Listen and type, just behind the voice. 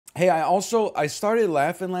Hey, I started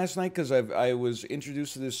laughing last night because I was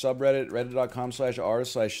introduced to this subreddit,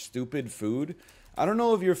 reddit.com/r/stupid food. I don't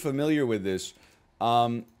know if you're familiar with this.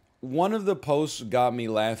 One of the posts got me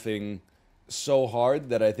laughing so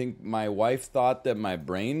hard that I think my wife thought that my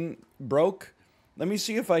brain broke. Let me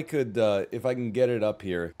see if I can get it up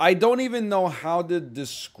here. I don't even know how to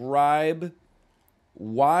describe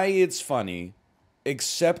why it's funny,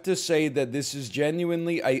 except to say that this is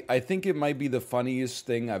genuinely, I think it might be the funniest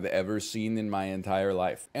thing I've ever seen in my entire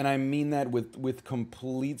life. And I mean that with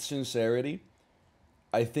complete sincerity.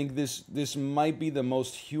 I think this might be the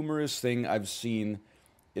most humorous thing I've seen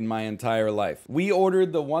in my entire life. We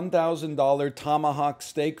ordered the $1,000 tomahawk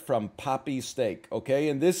steak from Poppy Steak, okay?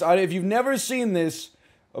 And this, if you've never seen this,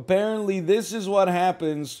 apparently this is what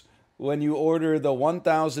happens when you order the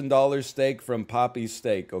 $1,000 steak from Poppy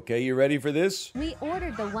Steak, okay? You ready for this? We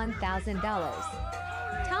ordered the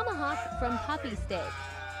 $1,000 tomahawk from Poppy Steak.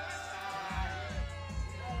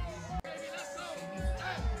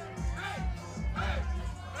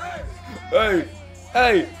 Hey,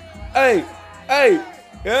 hey, hey, hey,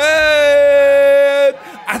 hey!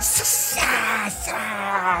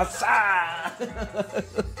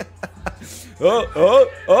 Oh, oh,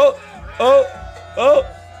 oh, oh, oh, oh,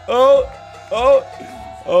 oh,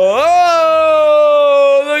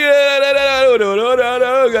 oh, look at that.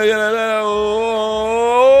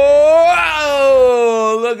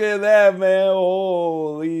 Oh, look at that, man.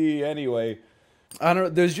 Holy. Anyway, I don't know.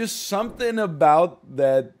 There's just something about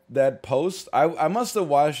that post. I must have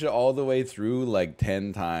watched it all the way through like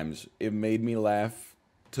 10 times. It made me laugh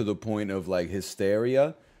to the point of like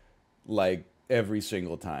hysteria, like every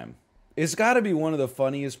single time. It's got to be one of the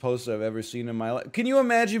funniest posts I've ever seen in my life. Can you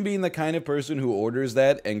imagine being the kind of person who orders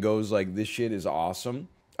that and goes like, this shit is awesome?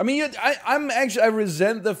 I mean, I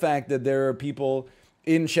resent the fact that there are people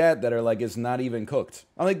in chat that are like, it's not even cooked.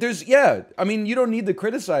 I'm like, I mean, you don't need to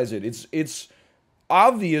criticize it. It's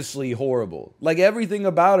obviously horrible. Like, everything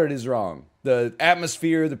about it is wrong. The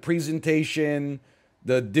atmosphere, the presentation,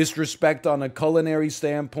 the disrespect on a culinary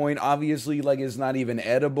standpoint, obviously, like, is not even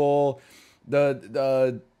edible.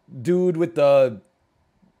 The dude with the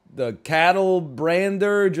cattle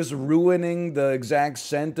brander just ruining the exact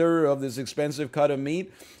center of this expensive cut of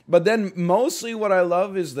meat. But then mostly what I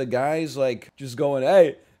love is the guys like just going,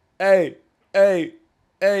 hey, hey, hey,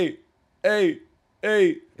 hey, hey,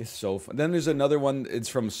 hey. It's so fun. Then there's another one. It's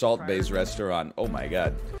from Salt Bay's restaurant. Oh my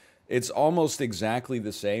God. It's almost exactly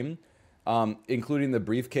the same, including the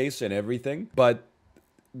briefcase and everything. But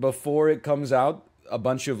before it comes out, a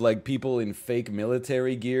bunch of like people in fake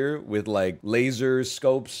military gear with like laser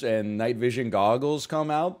scopes and night vision goggles come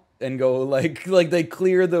out and go like they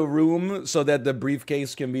clear the room so that the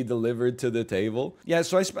briefcase can be delivered to the table. Yeah,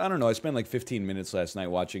 so I don't know, I spent like 15 minutes last night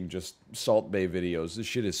watching just Salt Bay videos. This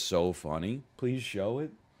shit is so funny. Please show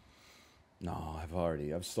it. No, I've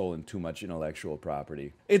stolen too much intellectual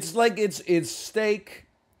property. It's like it's steak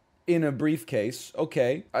in a briefcase.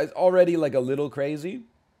 Okay, already like a little crazy.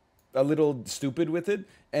 A little stupid with it,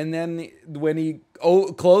 and then when he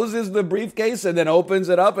closes the briefcase and then opens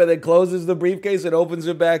it up and then closes the briefcase and opens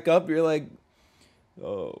it back up, you're like,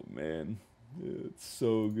 oh man, it's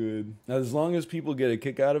so good. Now, as long as people get a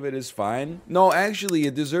kick out of it, it's fine. No, actually,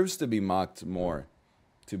 it deserves to be mocked more,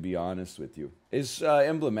 to be honest with you. It's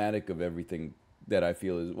emblematic of everything that I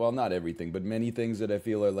feel is, well, not everything, but many things that I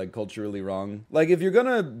feel are like culturally wrong. Like, if you're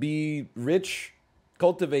gonna be rich,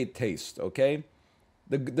 cultivate taste, okay?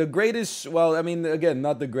 The greatest, well, I mean, again,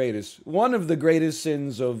 not the greatest. One of the greatest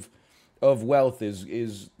sins of wealth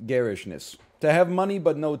is garishness. To have money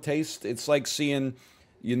but no taste, it's like seeing,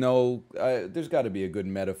 there's got to be a good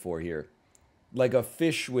metaphor here. Like a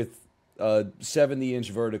fish with a 70-inch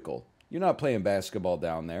vertical. You're not playing basketball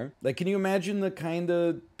down there. Like, can you imagine the kind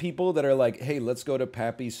of people that are like, hey, let's go to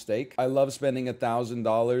Pappy's Steak. I love spending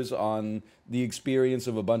 $1,000 on the experience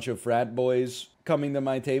of a bunch of frat boys coming to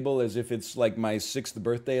my table as if it's like my 6th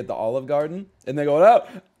birthday at the Olive Garden. And they go,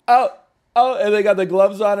 oh, and they got the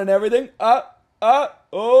gloves on and everything. Oh.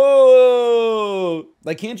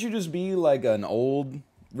 Like, can't you just be like an old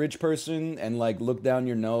rich person and like look down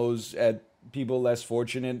your nose at people less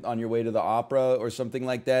fortunate on your way to the opera or something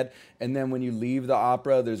like that? And then when you leave the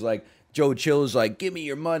opera, there's like, Joe Chill's like, give me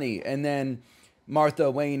your money. And then Martha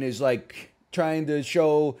Wayne is like trying to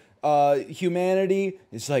show humanity.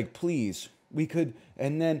 It's like, please, we could,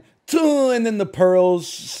 and then the pearls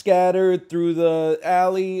scattered through the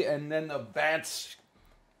alley, and then the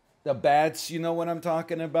bats, you know what I'm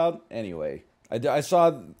talking about? Anyway, I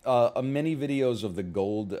saw many videos of the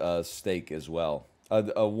gold steak as well. A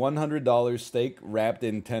 $100 steak wrapped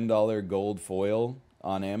in $10 gold foil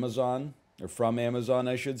on Amazon. or from Amazon,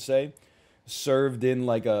 I should say, served in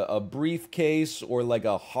like a briefcase or like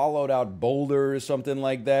a hollowed out boulder or something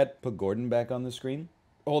like that. Put Gordon back on the screen.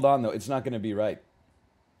 Hold on, though. It's not going to be right.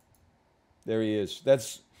 There he is.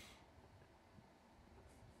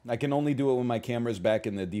 I can only do it when my camera's back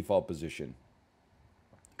in the default position.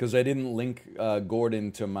 Because I didn't link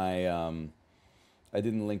Gordon to my... I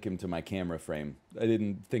didn't link him to my camera frame. I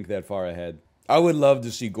didn't think that far ahead. I would love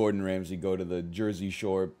to see Gordon Ramsay go to the Jersey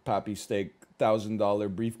Shore Poppy Steak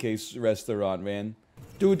 $1,000 briefcase restaurant, man.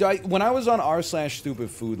 Dude, when I was on r/stupid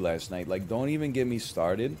food last night, like, don't even get me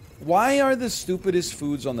started. Why are the stupidest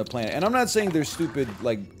foods on the planet? And I'm not saying they're stupid,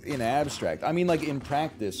 like, in abstract. I mean, like, in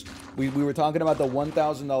practice. We were talking about the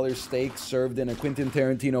 $1,000 steak served in a Quentin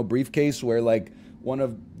Tarantino briefcase where, like, one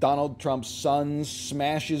of Donald Trump's sons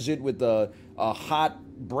smashes it with a hot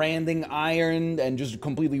branding iron and just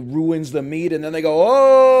completely ruins the meat, and then they go,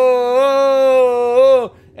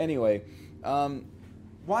 oh! Anyway,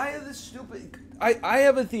 why are the stupid... I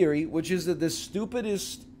have a theory, which is that the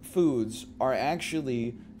stupidest foods are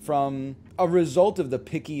actually from a result of the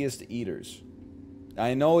pickiest eaters.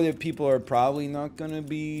 I know that people are probably not going to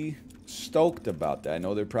be stoked about that. I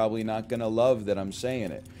know they're probably not going to love that I'm saying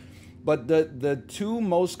it. But the two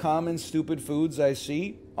most common stupid foods I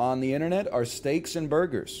see on the internet are steaks and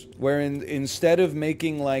burgers. Where instead of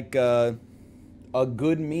making like a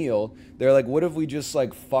good meal, they're like, what if we just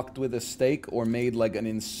like fucked with a steak or made like an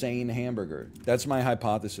insane hamburger? That's my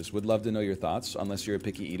hypothesis. Would love to know your thoughts, unless you're a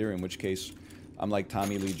picky eater, in which case I'm like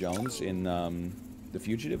Tommy Lee Jones in The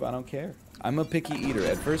Fugitive. I don't care. I'm a picky eater.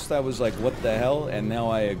 At first I was like, what the hell? And now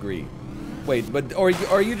I agree. Wait, but or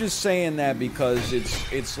are you just saying that because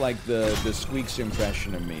it's like the Squeaks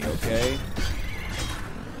impression of me, okay?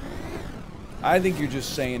 I think you're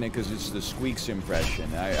just saying it because it's the Squeaks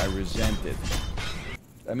impression. I resent it.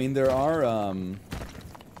 I mean,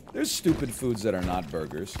 there's stupid foods that are not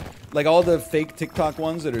burgers. Like all the fake TikTok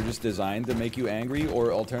ones that are just designed to make you angry,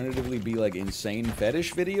 or alternatively be like insane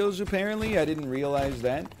fetish videos, apparently. I didn't realize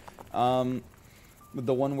that. The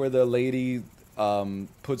one where the lady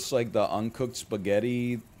puts like the uncooked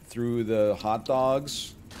spaghetti through the hot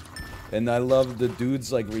dogs. And I love the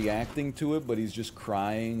dude's like reacting to it, but he's just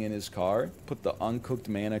crying in his car. Put the uncooked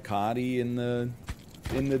manicotti in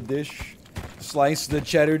the dish. Slice the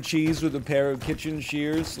cheddar cheese with a pair of kitchen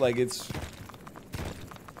shears. Like it's...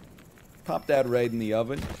 Pop that right in the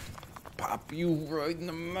oven. Pop you right in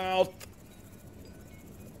the mouth.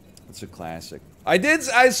 It's a classic.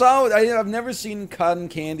 I've never seen cotton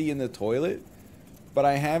candy in the toilet. But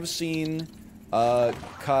I have seen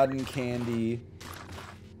cotton candy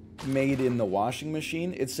made in the washing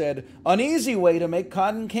machine. It said, an easy way to make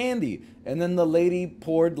cotton candy. And then the lady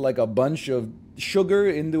poured like a bunch of sugar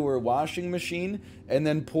into her washing machine and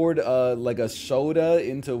then poured like a soda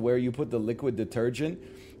into where you put the liquid detergent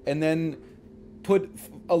and then put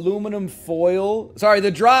aluminum foil. Sorry,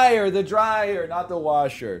 the dryer, not the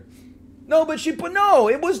washer. No, but she put, no,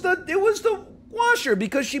 it was the washer,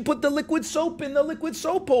 because she put the liquid soap in the liquid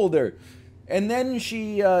soap holder. And then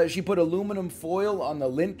she put aluminum foil on the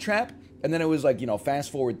lint trap, and then it was like, you know,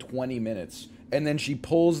 fast forward 20 minutes. And then she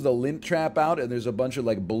pulls the lint trap out, and there's a bunch of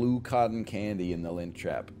like blue cotton candy in the lint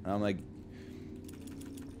trap. And I'm like,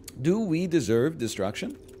 do we deserve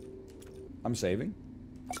destruction? I'm saving.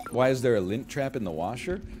 Why is there a lint trap in the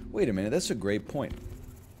washer? Wait a minute, that's a great point.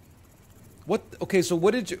 What? Okay, so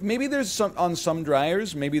what did you... Maybe there's some... On some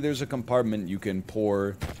dryers, maybe there's a compartment you can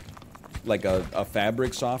pour... like a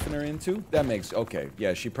fabric softener into? That makes... Okay,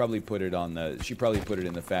 yeah, she probably put it on the... She probably put it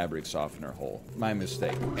in the fabric softener hole. My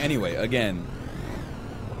mistake. Anyway, again...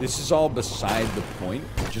 This is all beside the point,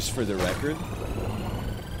 just for the record.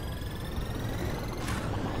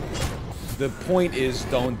 The point is,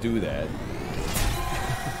 don't do that.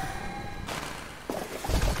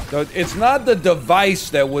 It's not the device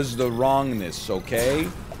that was the wrongness, okay?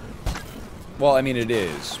 Well, I mean, it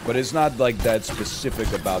is, but it's not like that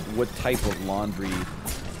specific about what type of laundry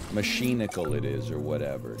machinical it is or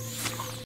whatever.